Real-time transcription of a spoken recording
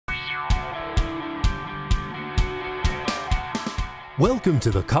Welcome to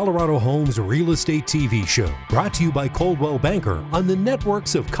the Colorado Homes Real Estate TV show, brought to you by Coldwell Banker on the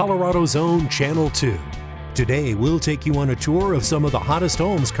networks of Colorado's own Channel 2. Today, we'll take you on a tour of some of the hottest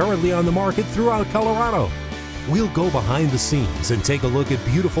homes currently on the market throughout Colorado. We'll go behind the scenes and take a look at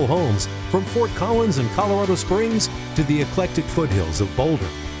beautiful homes from Fort Collins and Colorado Springs to the eclectic foothills of Boulder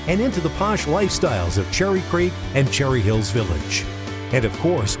and into the posh lifestyles of Cherry Creek and Cherry Hills Village. And of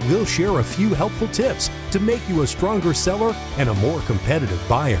course, we'll share a few helpful tips to make you a stronger seller and a more competitive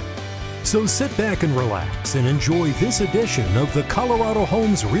buyer. So sit back and relax and enjoy this edition of the Colorado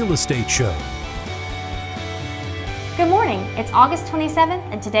Homes Real Estate Show. Good morning, it's August 27th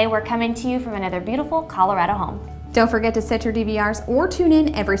and today we're coming to you from another beautiful Colorado home. Don't forget to set your DVRs or tune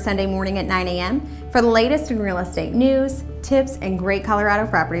in every Sunday morning at 9 a.m. for the latest in real estate news, tips, and great Colorado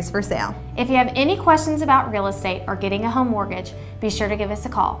properties for sale. If you have any questions about real estate or getting a home mortgage, be sure to give us a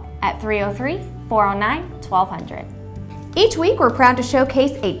call at 303-409-1200. Each week, we're proud to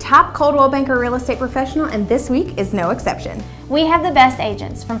showcase a top Coldwell Banker real estate professional, and this week is no exception. We have the best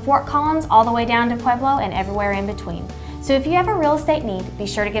agents from Fort Collins all the way down to Pueblo and everywhere in between. So if you have a real estate need, be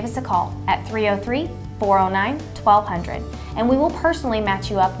sure to give us a call at 303-409-1200, and we will personally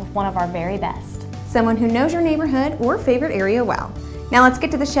match you up with one of our very best. Someone who knows your neighborhood or favorite area well. Now let's get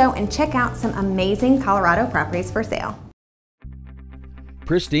to the show and check out some amazing Colorado properties for sale.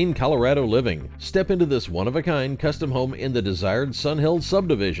 Pristine Colorado living. Step into this one-of-a-kind custom home in the desired Sun Hills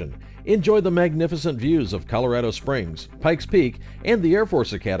subdivision. Enjoy the magnificent views of Colorado Springs, Pikes Peak, and the Air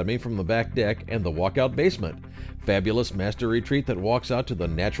Force Academy from the back deck and the walkout basement. Fabulous master retreat that walks out to the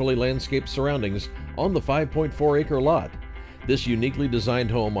naturally landscaped surroundings on the 5.4-acre lot. This uniquely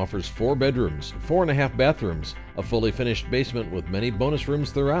designed home offers 4 bedrooms, 4.5 bathrooms, a fully finished basement with many bonus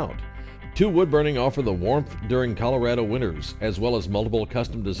rooms throughout. 2 wood-burning offer the warmth during Colorado winters, as well as multiple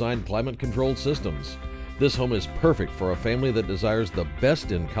custom-designed climate-controlled systems. This home is perfect for a family that desires the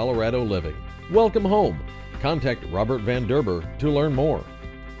best in Colorado living. Welcome home. Contact Robert Van Derber to learn more.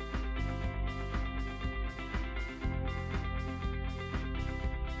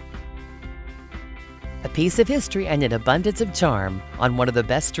 A piece of history and an abundance of charm on one of the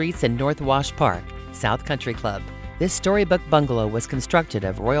best streets in North Wash Park, South Country Club. This storybook bungalow was constructed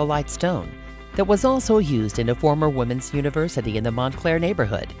of royal light stone that was also used in a former women's university in the Montclair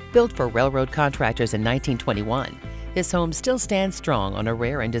neighborhood. Built for railroad contractors in 1921, this home still stands strong on a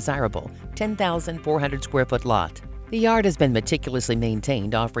rare and desirable 10,400 square foot lot. The yard has been meticulously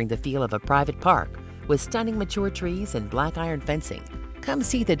maintained, offering the feel of a private park with stunning mature trees and black iron fencing. Come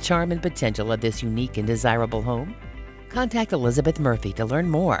see the charm and potential of this unique and desirable home. Contact Elizabeth Murphy to learn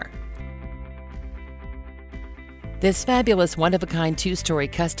more. This fabulous one-of-a-kind 2-story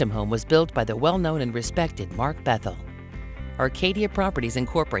custom home was built by the well-known and respected Mark Bethel. Arcadia Properties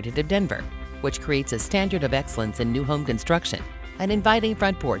Incorporated of Denver, which creates a standard of excellence in new home construction. An inviting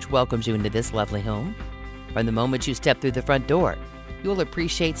front porch welcomes you into this lovely home. From the moment you step through the front door, you'll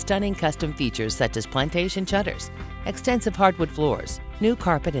appreciate stunning custom features such as plantation shutters, extensive hardwood floors, new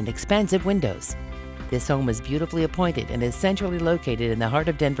carpet, and expansive windows. This home is beautifully appointed and is centrally located in the heart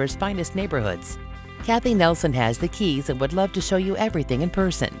of Denver's finest neighborhoods. Kathy Nelson has the keys and would love to show you everything in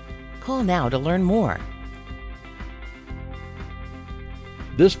person. Call now to learn more.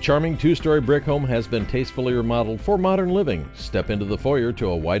 This charming 2-story brick home has been tastefully remodeled for modern living. Step into the foyer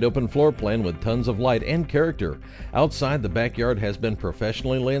to a wide-open floor plan with tons of light and character. Outside, the backyard has been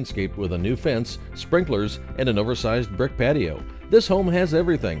professionally landscaped with a new fence, sprinklers, and an oversized brick patio. This home has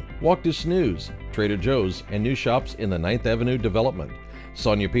everything. Walk to Snooze, Trader Joe's, and new shops in the 9th Avenue development.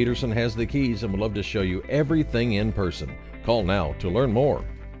 Sonia Peterson has the keys and would love to show you everything in person. Call now to learn more.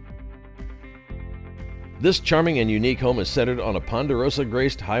 This charming and unique home is centered on a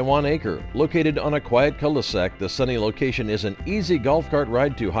Ponderosa-graced Highwan acre. Located on a quiet cul-de-sac, the sunny location is an easy golf cart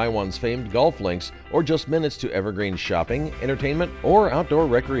ride to Highwan's famed golf links or just minutes to Evergreen shopping, entertainment, or outdoor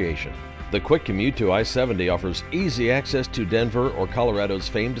recreation. The quick commute to I-70 offers easy access to Denver or Colorado's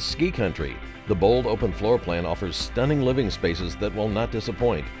famed ski country. The bold open floor plan offers stunning living spaces that will not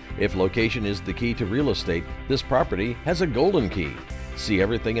disappoint. If location is the key to real estate, this property has a golden key. See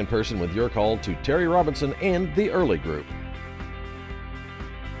everything in person with your call to Terry Robinson and the Early Group.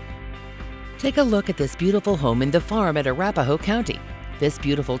 Take a look at this beautiful home in the farm at Arapahoe County. This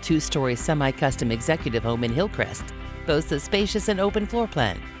beautiful 2-story semi-custom executive home in Hillcrest boasts a spacious and open floor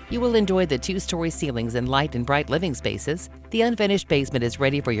plan. You will enjoy the 2-story ceilings and light and bright living spaces. The unfinished basement is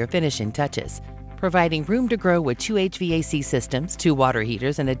ready for your finishing touches, providing room to grow with 2 HVAC systems, 2 water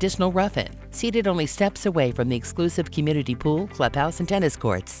heaters, and additional rough-in. Seated only steps away from the exclusive community pool, clubhouse, and tennis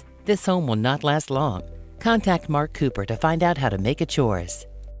courts. This home will not last long. Contact Mark Cooper to find out how to make it yours.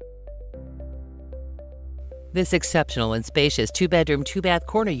 This exceptional and spacious 2-bedroom, 2-bath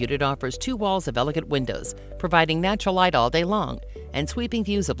corner unit offers 2 walls of elegant windows, providing natural light all day long and sweeping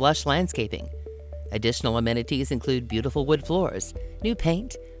views of lush landscaping. Additional amenities include beautiful wood floors, new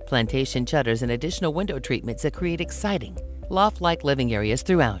paint, plantation shutters, and additional window treatments that create exciting, loft-like living areas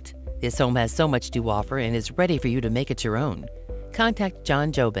throughout. This home has so much to offer and is ready for you to make it your own. Contact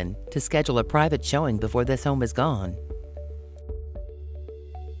John Jobin to schedule a private showing before this home is gone.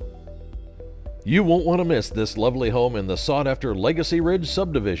 You won't want to miss this lovely home in the sought-after Legacy Ridge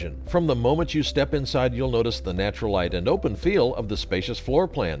subdivision. From the moment you step inside, you'll notice the natural light and open feel of the spacious floor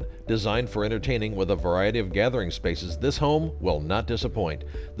plan. Designed for entertaining with a variety of gathering spaces, this home will not disappoint.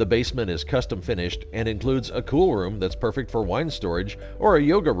 The basement is custom finished and includes a cool room that's perfect for wine storage or a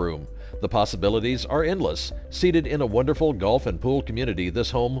yoga room. The possibilities are endless. Seated in a wonderful golf and pool community,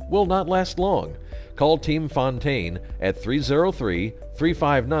 this home will not last long. Call Team Fontaine at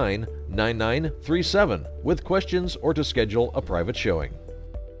 303-359-9937 with questions or to schedule a private showing.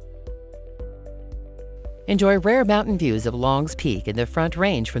 Enjoy rare mountain views of Long's Peak and the Front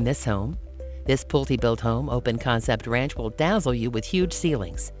Range from this home. This Pulte-built home open concept ranch will dazzle you with huge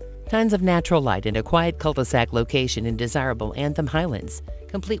ceilings, tons of natural light, and a quiet cul-de-sac location in desirable Anthem Highlands,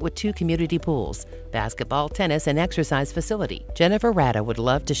 complete with 2 community pools, basketball, tennis, and exercise facility. Jennifer Rada would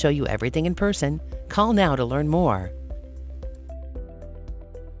love to show you everything in person. Call now to learn more.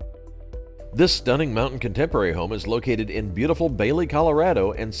 This stunning mountain contemporary home is located in beautiful Bailey,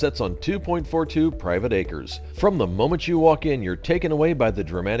 Colorado and sits on 2.42 private acres. From the moment you walk in, you're taken away by the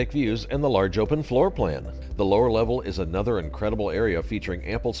dramatic views and the large open floor plan. The lower level is another incredible area featuring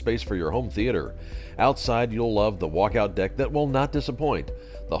ample space for your home theater. Outside, you'll love the walkout deck that will not disappoint.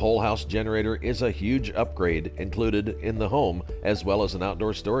 The whole house generator is a huge upgrade included in the home, as well as an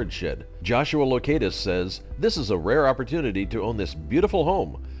outdoor storage shed. Joshua Locatus says, "This is a rare opportunity to own this beautiful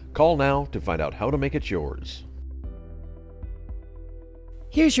home. Call now to find out how to make it yours."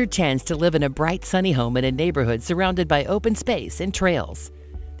 Here's your chance to live in a bright, sunny home in a neighborhood surrounded by open space and trails.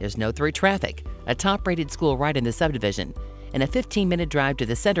 There's no through traffic, a top-rated school right in the subdivision, and a 15-minute drive to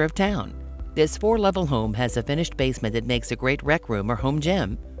the center of town. This 4-level home has a finished basement that makes a great rec room or home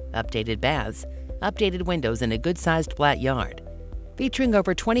gym, updated baths, updated windows, and a good-sized flat yard. Featuring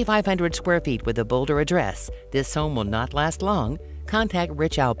over 2,500 square feet with a Boulder address, this home will not last long. Contact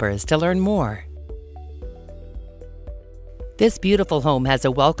Rich Alpers to learn more. This beautiful home has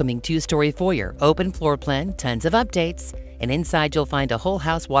a welcoming 2-story foyer, open floor plan, tons of updates, and inside you'll find a whole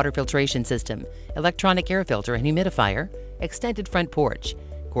house water filtration system, electronic air filter and humidifier, extended front porch,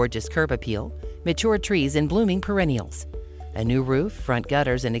 gorgeous curb appeal, mature trees and blooming perennials. A new roof, front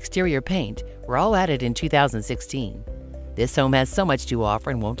gutters, and exterior paint were all added in 2016. This home has so much to offer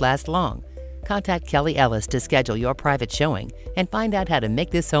and won't last long. Contact Kelly Ellis to schedule your private showing and find out how to make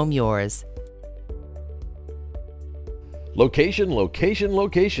this home yours. Location, location,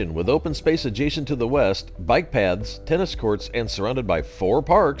 location. With open space adjacent to the west, bike paths, tennis courts, and surrounded by 4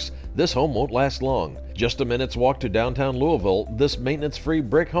 parks, this home won't last long. Just a minute's walk to downtown Louisville, this maintenance-free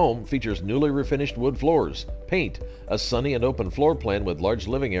brick home features newly refinished wood floors, paint, a sunny and open floor plan with large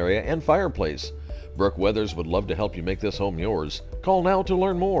living area and fireplace. Brooke Weathers would love to help you make this home yours. Call now to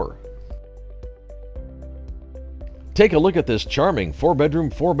learn more. Take a look at this charming 4-bedroom,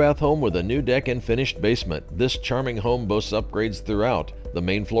 4-bath home with a new deck and finished basement. This charming home boasts upgrades throughout. The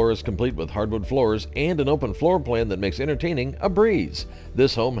main floor is complete with hardwood floors and an open floor plan that makes entertaining a breeze.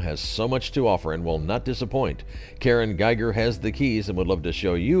 This home has so much to offer and will not disappoint. Karen Geiger has the keys and would love to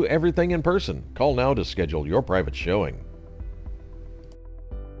show you everything in person. Call now to schedule your private showing.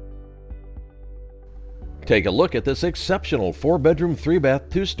 Take a look at this exceptional 4-bedroom, 3-bath,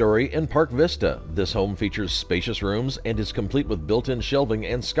 2-story in Park Vista. This home features spacious rooms and is complete with built-in shelving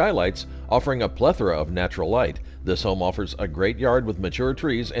and skylights, offering a plethora of natural light. This home offers a great yard with mature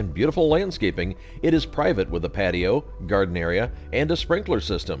trees and beautiful landscaping. It is private with a patio, garden area, and a sprinkler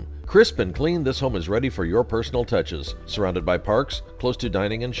system. Crisp and clean, this home is ready for your personal touches. Surrounded by parks, close to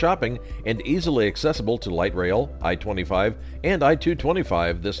dining and shopping, and easily accessible to light rail, I-25, and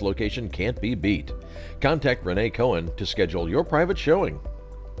I-225, this location can't be beat. Contact Renee Cohen to schedule your private showing.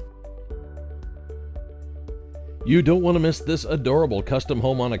 You don't want to miss this adorable custom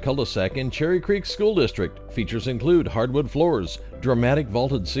home on a cul-de-sac in Cherry Creek School District. Features include hardwood floors, dramatic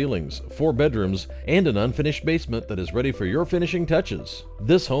vaulted ceilings, 4 bedrooms, and an unfinished basement that is ready for your finishing touches.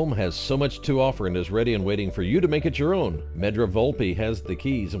 This home has so much to offer and is ready and waiting for you to make it your own. Medra Volpe has the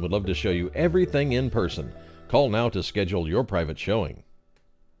keys and would love to show you everything in person. Call now to schedule your private showing.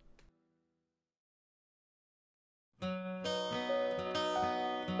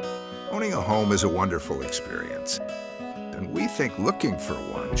 Owning a home is a wonderful experience, and we think looking for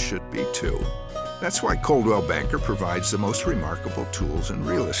one should be too. That's why Coldwell Banker provides the most remarkable tools in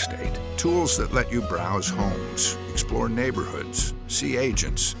real estate. Tools that let you browse homes, explore neighborhoods, see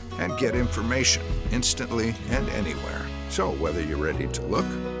agents, and get information instantly and anywhere. So whether you're ready to look,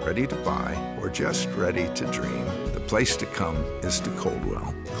 ready to buy, or just ready to dream, the place to come is to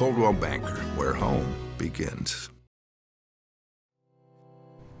Coldwell. Coldwell Banker, where home begins.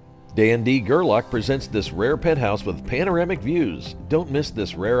 D&D Gerlach presents this rare penthouse with panoramic views. Don't miss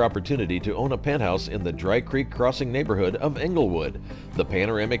this rare opportunity to own a penthouse in the Dry Creek Crossing neighborhood of Englewood. The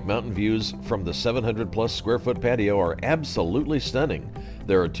panoramic mountain views from the 700-plus square foot patio are absolutely stunning.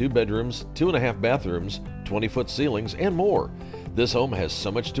 There are 2 bedrooms, 2.5 bathrooms, 20-foot ceilings, and more. This home has so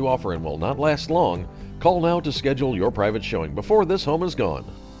much to offer and will not last long. Call now to schedule your private showing before this home is gone.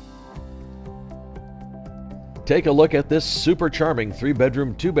 Take a look at this super charming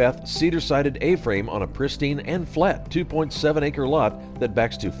 3-bedroom, 2-bath, cedar-sided A-frame on a pristine and flat 2.7-acre lot that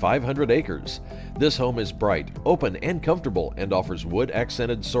backs to 500 acres. This home is bright, open, and comfortable and offers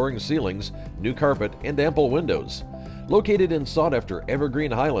wood-accented soaring ceilings, new carpet, and ample windows. Located in sought-after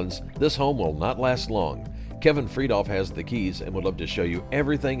evergreen highlands, this home will not last long. Kevin Friedoff has the keys and would love to show you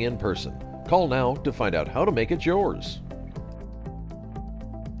everything in person. Call now to find out how to make it yours.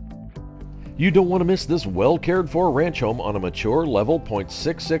 You don't want to miss this well-cared-for ranch home on a mature level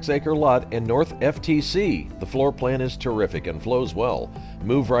 .66-acre lot in North FTC. The floor plan is terrific and flows well.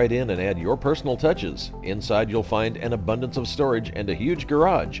 Move right in and add your personal touches. Inside you'll find an abundance of storage and a huge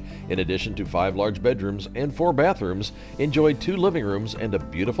garage. In addition to 5 large bedrooms and 4 bathrooms, enjoy 2 living rooms and a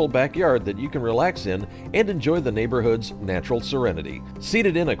beautiful backyard that you can relax in and enjoy the neighborhood's natural serenity.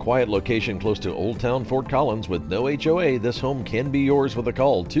 Seated in a quiet location close to Old Town Fort Collins with no HOA, this home can be yours with a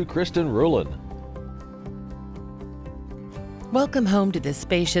call to Kristen Rulin. Welcome home to this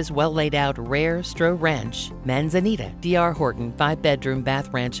spacious, well-laid-out, rare Stroh Ranch, Manzanita, D.R. Horton 5-bedroom bath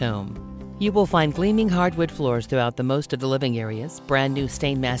ranch home. You will find gleaming hardwood floors throughout the most of the living areas, brand new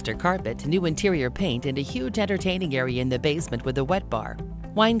Stainmaster carpet, new interior paint, and a huge entertaining area in the basement with a wet bar,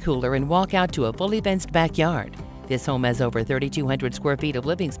 wine cooler, and walk out to a fully fenced backyard. This home has over 3,200 square feet of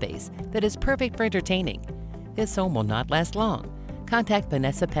living space that is perfect for entertaining. This home will not last long. Contact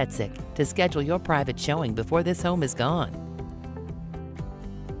Vanessa Petzik to schedule your private showing before this home is gone.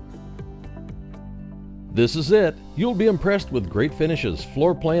 This is it. You'll be impressed with great finishes,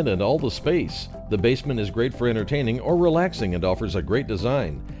 floor plan, and all the space. The basement is great for entertaining or relaxing and offers a great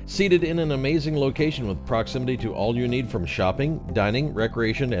design. Seated in an amazing location with proximity to all you need from shopping, dining,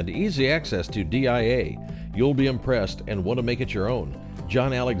 recreation, and easy access to DIA. You'll be impressed and want to make it your own.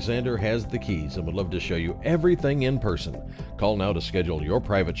 John Alexander has the keys and would love to show you everything in person. Call now to schedule your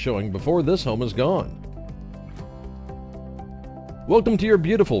private showing before this home is gone. Welcome to your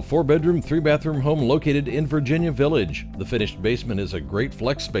beautiful 4-bedroom, 3-bathroom home located in Virginia Village. The finished basement is a great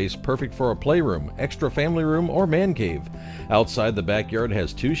flex space perfect for a playroom, extra family room, or man cave. Outside, the backyard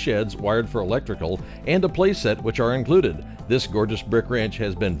has 2 sheds wired for electrical and a play set which are included. This gorgeous brick ranch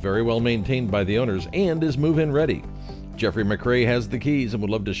has been very well maintained by the owners and is move-in ready. Jeffrey McRae has the keys and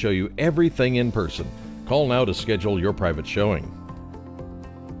would love to show you everything in person. Call now to schedule your private showing.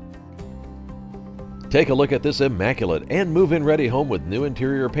 Take a look at this immaculate and move-in ready home with new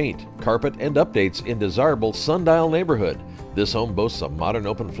interior paint, carpet, and updates in desirable Sundial neighborhood. This home boasts a modern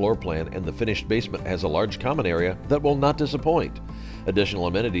open floor plan and the finished basement has a large common area that will not disappoint. Additional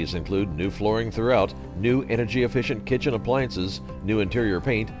amenities include new flooring throughout, new energy-efficient kitchen appliances, new interior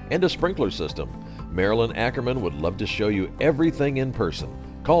paint, and a sprinkler system. Marilyn Ackerman would love to show you everything in person.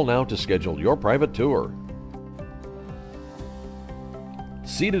 Call now to schedule your private tour.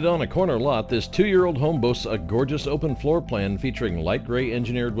 Seated on a corner lot, this 2-year-old home boasts a gorgeous open floor plan featuring light gray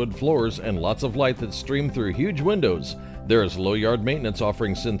engineered wood floors and lots of light that stream through huge windows. There is low yard maintenance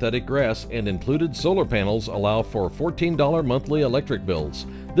offering synthetic grass, and included solar panels allow for $14 monthly electric bills.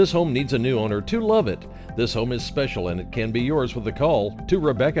 This home needs a new owner to love it. This home is special and it can be yours with a call to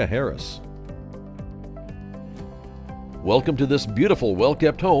Rebecca Harris. Welcome to this beautiful,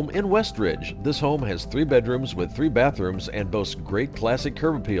 well-kept home in Westridge. This home has 3 bedrooms with 3 bathrooms and boasts great classic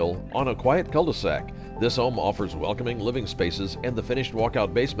curb appeal on a quiet cul-de-sac. This home offers welcoming living spaces and the finished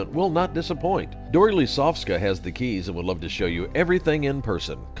walkout basement will not disappoint. Dory Lisovska has the keys and would love to show you everything in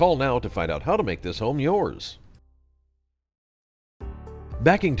person. Call now to find out how to make this home yours.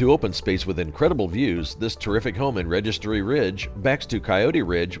 Backing to open space with incredible views, this terrific home in Registry Ridge backs to Coyote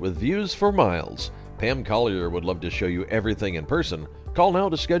Ridge with views for miles. Pam Collier would love to show you everything in person. Call now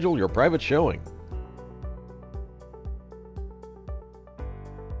to schedule your private showing.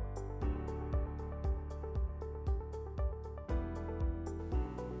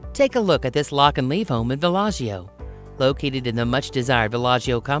 Take a look at this lock and leave home in Villaggio, located in the much desired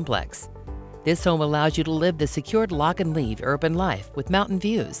Villaggio complex. This home allows you to live the secured lock-and-leave urban life with mountain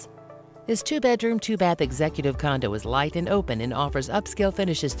views. This 2-bedroom, 2-bath executive condo is light and open and offers upscale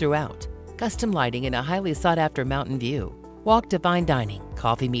finishes throughout. Custom lighting and a highly sought-after mountain view. Walk to fine dining,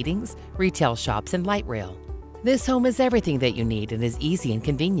 coffee meetings, retail shops, and light rail. This home is everything that you need and is easy and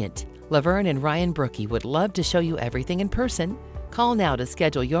convenient. Laverne and Ryan Brookie would love to show you everything in person. Call now to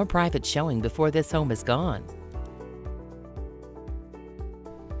schedule your private showing before this home is gone.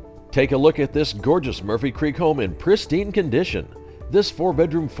 Take a look at this gorgeous Murphy Creek home in pristine condition. This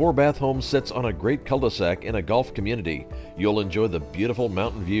 4-bedroom, 4-bath home sits on a great cul-de-sac in a golf community. You'll enjoy the beautiful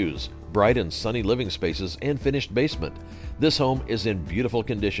mountain views, bright and sunny living spaces, and finished basement. This home is in beautiful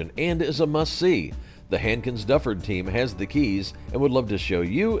condition and is a must-see. The Hankins Dufford team has the keys and would love to show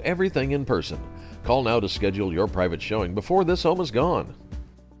you everything in person. Call now to schedule your private showing before this home is gone.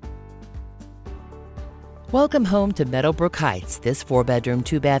 Welcome home to Meadowbrook Heights. This 4-bedroom,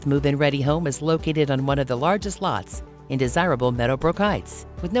 2-bath move-in ready home is located on one of the largest lots in desirable Meadowbrook Heights.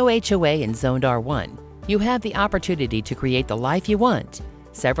 With no HOA and zoned R1, you have the opportunity to create the life you want.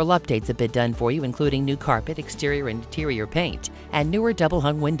 Several updates have been done for you, including new carpet, exterior and interior paint, and newer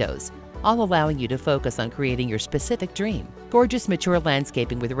double-hung windows, all allowing you to focus on creating your specific dream. Gorgeous mature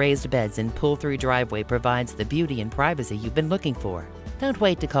landscaping with raised beds and pull-through driveway provides the beauty and privacy you've been looking for. Don't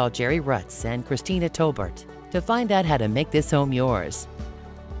wait to call Jerry Rutz and Christina Tolbert to find out how to make this home yours.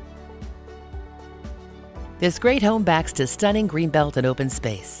 This great home backs to stunning greenbelt and open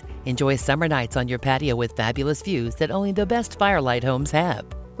space. Enjoy summer nights on your patio with fabulous views that only the best Firelight homes have.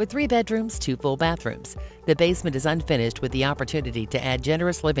 With 3 bedrooms, 2 full bathrooms, the basement is unfinished with the opportunity to add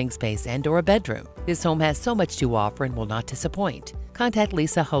generous living space and/or a bedroom. This home has so much to offer and will not disappoint. Contact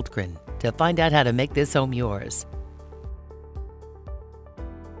Lisa Hultgren to find out how to make this home yours.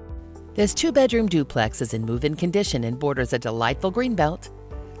 This 2-bedroom duplex is in move-in condition and borders a delightful greenbelt.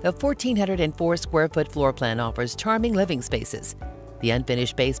 The 1,404 square foot floor plan offers charming living spaces. The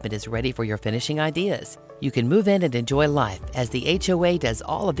unfinished basement is ready for your finishing ideas. You can move in and enjoy life as the HOA does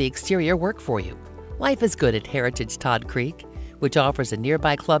all of the exterior work for you. Life is good at Heritage Todd Creek, which offers a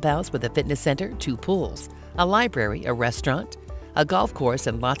nearby clubhouse with a fitness center, 2 pools, a library, a restaurant, a golf course,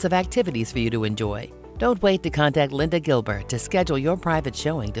 and lots of activities for you to enjoy. Don't wait to contact Linda Gilbert to schedule your private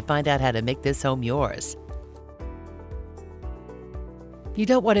showing to find out how to make this home yours. You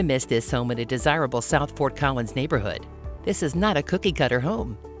don't want to miss this home in a desirable South Fort Collins neighborhood. This is not a cookie-cutter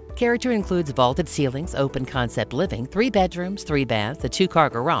home. Character includes vaulted ceilings, open concept living, 3 bedrooms, 3 baths, a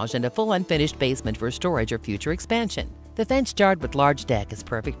 2-car garage, and a full unfinished basement for storage or future expansion. The fenced yard with large deck is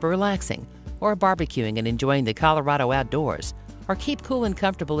perfect for relaxing or barbecuing and enjoying the Colorado outdoors, or keep cool and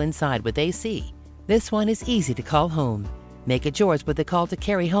comfortable inside with AC. This one is easy to call home. Make it yours with the call to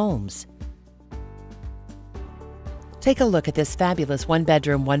Carrie Holmes. Take a look at this fabulous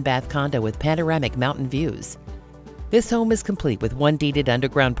 1-bedroom, 1-bath condo with panoramic mountain views. This home is complete with 1 deeded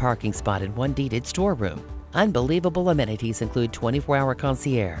underground parking spot and 1 deeded storeroom. Unbelievable amenities include 24-hour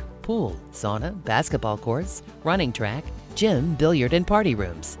concierge, pool, sauna, basketball courts, running track, gym, billiard, and party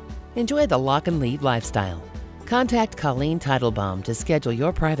rooms. Enjoy the lock-and-leave lifestyle. Contact Colleen Teitelbaum to schedule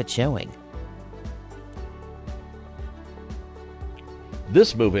your private showing.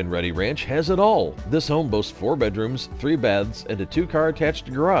 This move-in ready ranch has it all. This home boasts 4 bedrooms, 3 baths, and a 2-car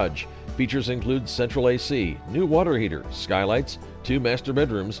attached garage. Features include central AC, new water heater, skylights, 2 master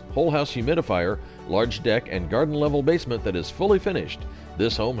bedrooms, whole house humidifier, large deck, and garden-level basement that is fully finished.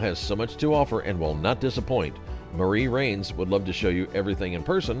 This home has so much to offer and will not disappoint. Marie Rains would love to show you everything in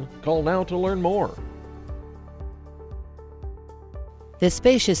person. Call now to learn more. This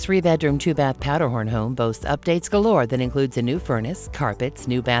spacious 3-bedroom, 2-bath Powderhorn home boasts updates galore that includes a new furnace, carpets,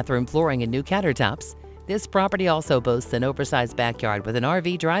 new bathroom flooring, and new countertops. This property also boasts an oversized backyard with an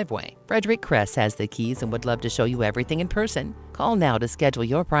RV driveway. Frederick Kress has the keys and would love to show you everything in person. Call now to schedule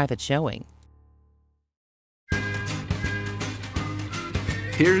your private showing.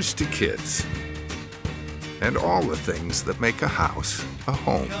 Here's to kids and all the things that make a house a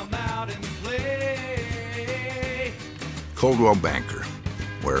home. Coldwell Banker,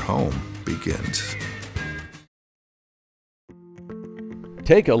 where home begins.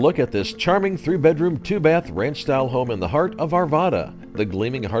 Take a look at this charming 3-bedroom, 2-bath ranch-style home in the heart of Arvada. The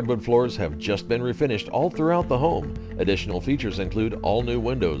gleaming hardwood floors have just been refinished all throughout the home. Additional features include all new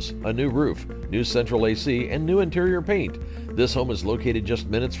windows, a new roof, new central AC, and new interior paint. This home is located just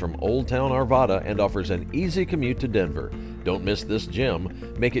minutes from Old Town Arvada and offers an easy commute to Denver. Don't miss this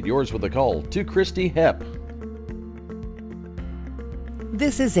gem. Make it yours with a call to Christy Hepp.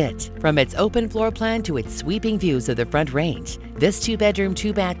 This is it. From its open floor plan to its sweeping views of the Front Range, this 2-bedroom,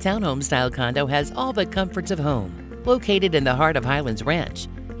 2-bath townhome-style condo has all the comforts of home. Located in the heart of Highlands Ranch,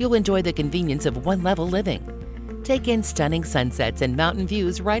 You'll enjoy the convenience of one-level living. Take in stunning sunsets and mountain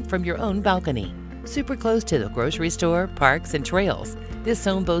views right from your own balcony. Super close to the grocery store, parks, and trails, this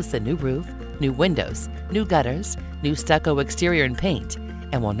home boasts a new roof, new windows, new gutters, new stucco exterior and paint,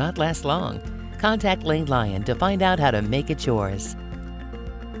 and will not last long. Contact Lane Lyon to find out how to make it yours.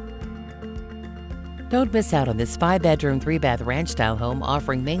 Don't miss out on this 5-bedroom, 3-bath ranch-style home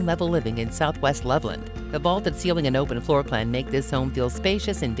offering main-level living in Southwest Loveland. The vaulted ceiling and open floor plan make this home feel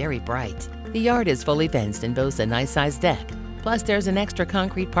spacious and very bright. The yard is fully fenced and boasts a nice-sized deck. Plus, there's an extra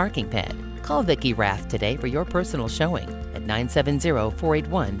concrete parking pad. Call Vicki Rath today for your personal showing at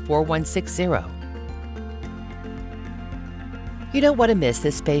 970-481-4160. You don't want to miss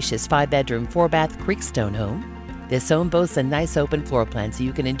this spacious 5-bedroom, 4-bath Creekstone home. This home boasts a nice open floor plan so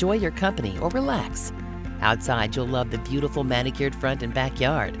you can enjoy your company or relax. Outside, you'll love the beautiful manicured front and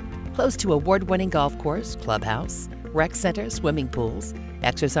backyard. Close to award-winning golf course, clubhouse, rec center, swimming pools,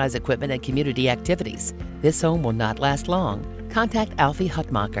 exercise equipment, and community activities. This home will not last long. Contact Alfie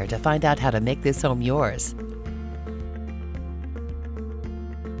Hutmacher to find out how to make this home yours.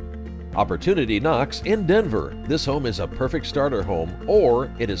 Opportunity knocks in Denver. This home is a perfect starter home, or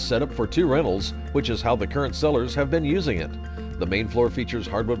it is set up for 2 rentals, which is how the current sellers have been using it. The main floor features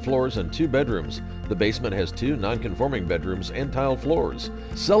hardwood floors and 2 bedrooms. The basement has 2 non-conforming bedrooms and tile floors.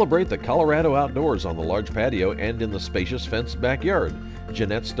 Celebrate the Colorado outdoors on the large patio and in the spacious fenced backyard.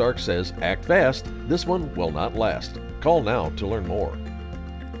 Jeanette Stark says, act fast, this one will not last. Call now to learn more.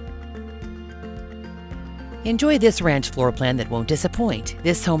 Enjoy this ranch floor plan that won't disappoint.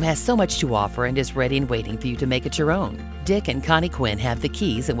 This home has so much to offer and is ready and waiting for you to make it your own. Dick and Connie Quinn have the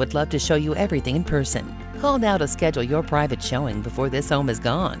keys and would love to show you everything in person. Call now to schedule your private showing before this home is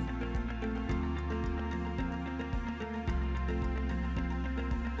gone.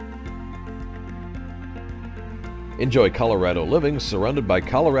 Enjoy Colorado living surrounded by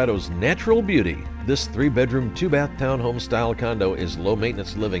Colorado's natural beauty. This 3-bedroom, 2-bath townhome style condo is low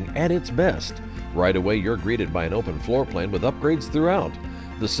maintenance living at its best. Right away, you're greeted by an open floor plan with upgrades throughout.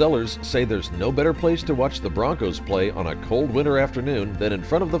 The sellers say there's no better place to watch the Broncos play on a cold winter afternoon than in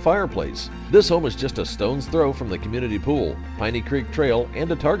front of the fireplace. This home is just a stone's throw from the community pool, Piney Creek Trail,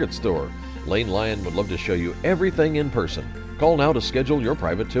 and a Target store. Lane Lyon would love to show you everything in person. Call now to schedule your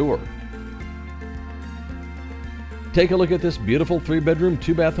private tour. Take a look at this beautiful 3-bedroom,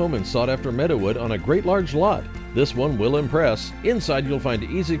 2-bath home in sought-after Meadowood on a great large lot. This one will impress. Inside you'll find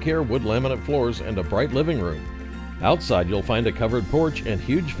easy care wood laminate floors and a bright living room. Outside you'll find a covered porch and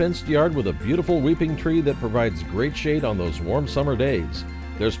huge fenced yard with a beautiful weeping tree that provides great shade on those warm summer days.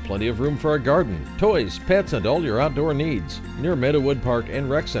 There's plenty of room for a garden, toys, pets, and all your outdoor needs. Near Meadowood Park and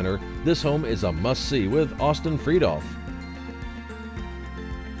Rec Center, this home is a must-see with Austin Friedoff.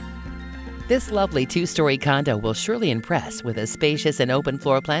 This lovely 2-story condo will surely impress with a spacious and open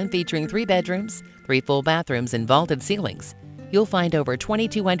floor plan featuring 3 bedrooms, 3 full bathrooms, and vaulted ceilings. You'll find over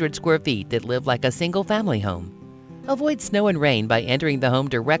 2,200 square feet that live like a single-family home. Avoid snow and rain by entering the home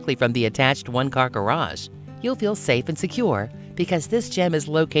directly from the attached 1-car garage. You'll feel safe and secure because this gem is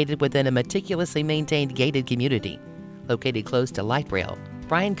located within a meticulously maintained gated community. Located close to light rail,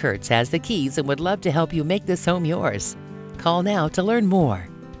 Brian Kurtz has the keys and would love to help you make this home yours. Call now to learn more.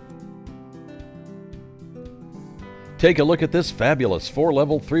 Take a look at this fabulous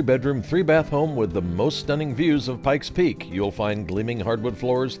 4-level, 3-bedroom, 3-bath home with the most stunning views of Pikes Peak. You'll find gleaming hardwood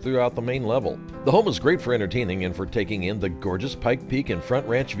floors throughout the main level. The home is great for entertaining and for taking in the gorgeous Pike Peak and Front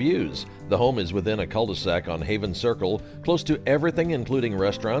Ranch views. The home is within a cul-de-sac on Haven Circle, close to everything including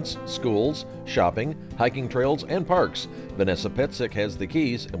restaurants, schools, shopping, hiking trails, and parks. Vanessa Petsick has the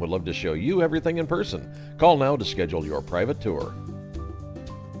keys and would love to show you everything in person. Call now to schedule your private tour.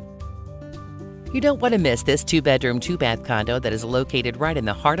 You don't want to miss this 2-bedroom, 2-bath condo that is located right in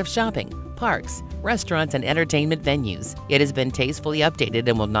the heart of shopping, parks, restaurants, and entertainment venues. It has been tastefully updated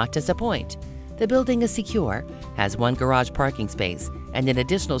and will not disappoint. The building is secure, has 1 garage parking space, and an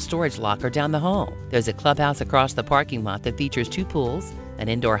additional storage locker down the hall. There's a clubhouse across the parking lot that features 2 pools, an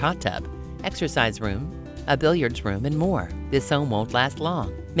indoor hot tub, exercise room, a billiards room, and more. This home won't last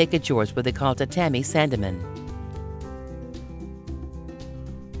long. Make it yours with a call to Tammy Sandeman.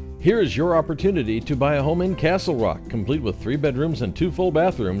 Here is your opportunity to buy a home in Castle Rock, complete with 3 bedrooms and 2 full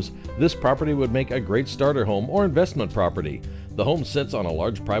bathrooms. This property would make a great starter home or investment property. The home sits on a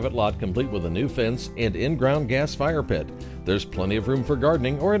large private lot complete with a new fence and in-ground gas fire pit. There's plenty of room for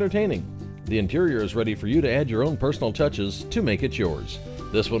gardening or entertaining. The interior is ready for you to add your own personal touches to make it yours.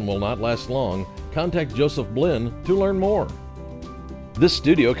 This one will not last long. Contact Joseph Blinn to learn more. This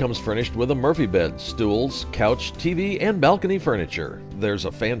studio comes furnished with a Murphy bed, stools, couch, TV, and balcony furniture. There's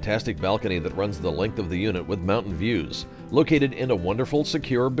a fantastic balcony that runs the length of the unit with mountain views. Located in a wonderful,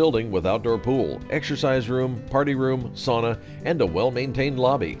 secure building with outdoor pool, exercise room, party room, sauna, and a well-maintained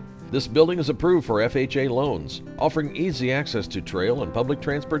lobby. This building is approved for FHA loans. Offering easy access to trail and public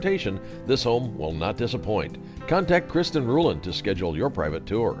transportation, this home will not disappoint. Contact Kristen Rulin to schedule your private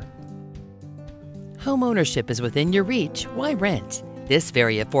tour. Home ownership is within your reach. Why rent? This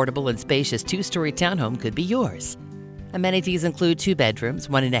very affordable and spacious 2-story townhome could be yours. Amenities include 2 bedrooms,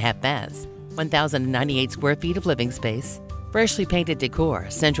 1.5 baths, 1,098 square feet of living space, freshly painted decor,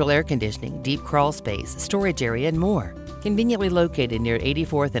 central air conditioning, deep crawl space, storage area, and more. Conveniently located near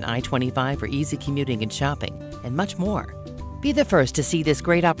 84th and I-25 for easy commuting and shopping, and much more. Be the first to see this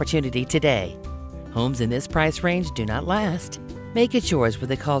great opportunity today. Homes in this price range do not last. Make it yours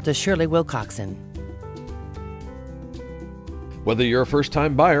with a call to Shirley Wilcoxon. Whether you're a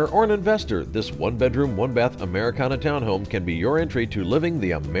first-time buyer or an investor, this 1-bedroom, 1-bath Americana townhome can be your entry to living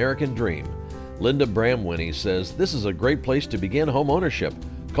the American dream. Linda Bramwinnie says this is a great place to begin home ownership.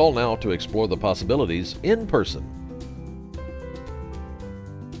 Call now to explore the possibilities in person.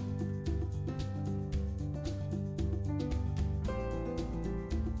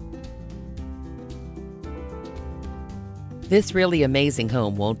 This really amazing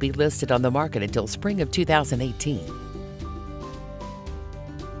home won't be listed on the market until spring of 2018.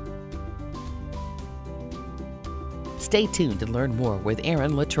 Stay tuned to learn more with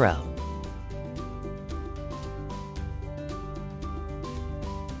Aaron Luttrell.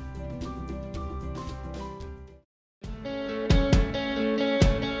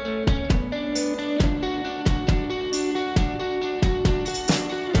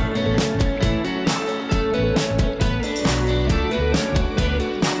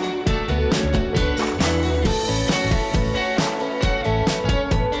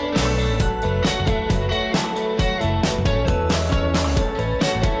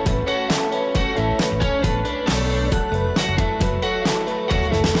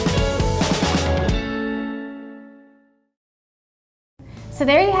 So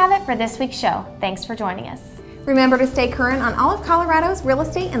there you have it for this week's show. Thanks for joining us. Remember to stay current on all of Colorado's real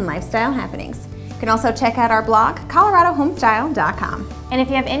estate and lifestyle happenings. You can also check out our blog, coloradohomestyle.com. And if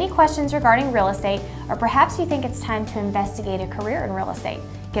you have any questions regarding real estate, or perhaps you think it's time to investigate a career in real estate,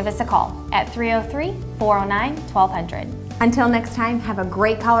 give us a call at 303-409-1200. Until next time, have a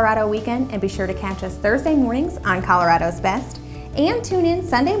great Colorado weekend and be sure to catch us Thursday mornings on Colorado's Best and tune in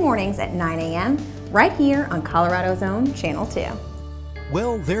Sunday mornings at 9 a.m. right here on Colorado's own Channel 2.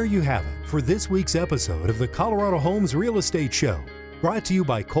 Well, there you have it for this week's episode of the Colorado Homes Real Estate Show, brought to you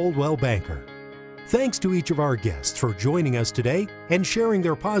by Coldwell Banker. Thanks to each of our guests for joining us today and sharing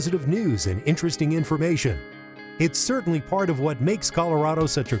their positive news and interesting information. It's certainly part of what makes Colorado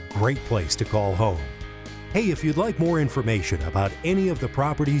such a great place to call home. Hey, if you'd like more information about any of the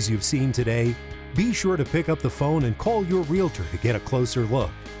properties you've seen today, be sure to pick up the phone and call your realtor to get a closer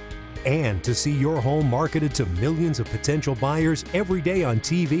look. And to see your home marketed to millions of potential buyers every day on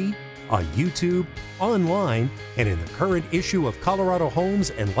TV, on YouTube, online, and in the current issue of Colorado Homes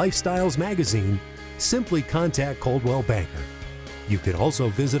and Lifestyles magazine, simply contact Coldwell Banker. You can also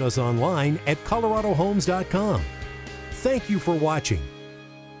visit us online at coloradohomes.com. Thank you for watching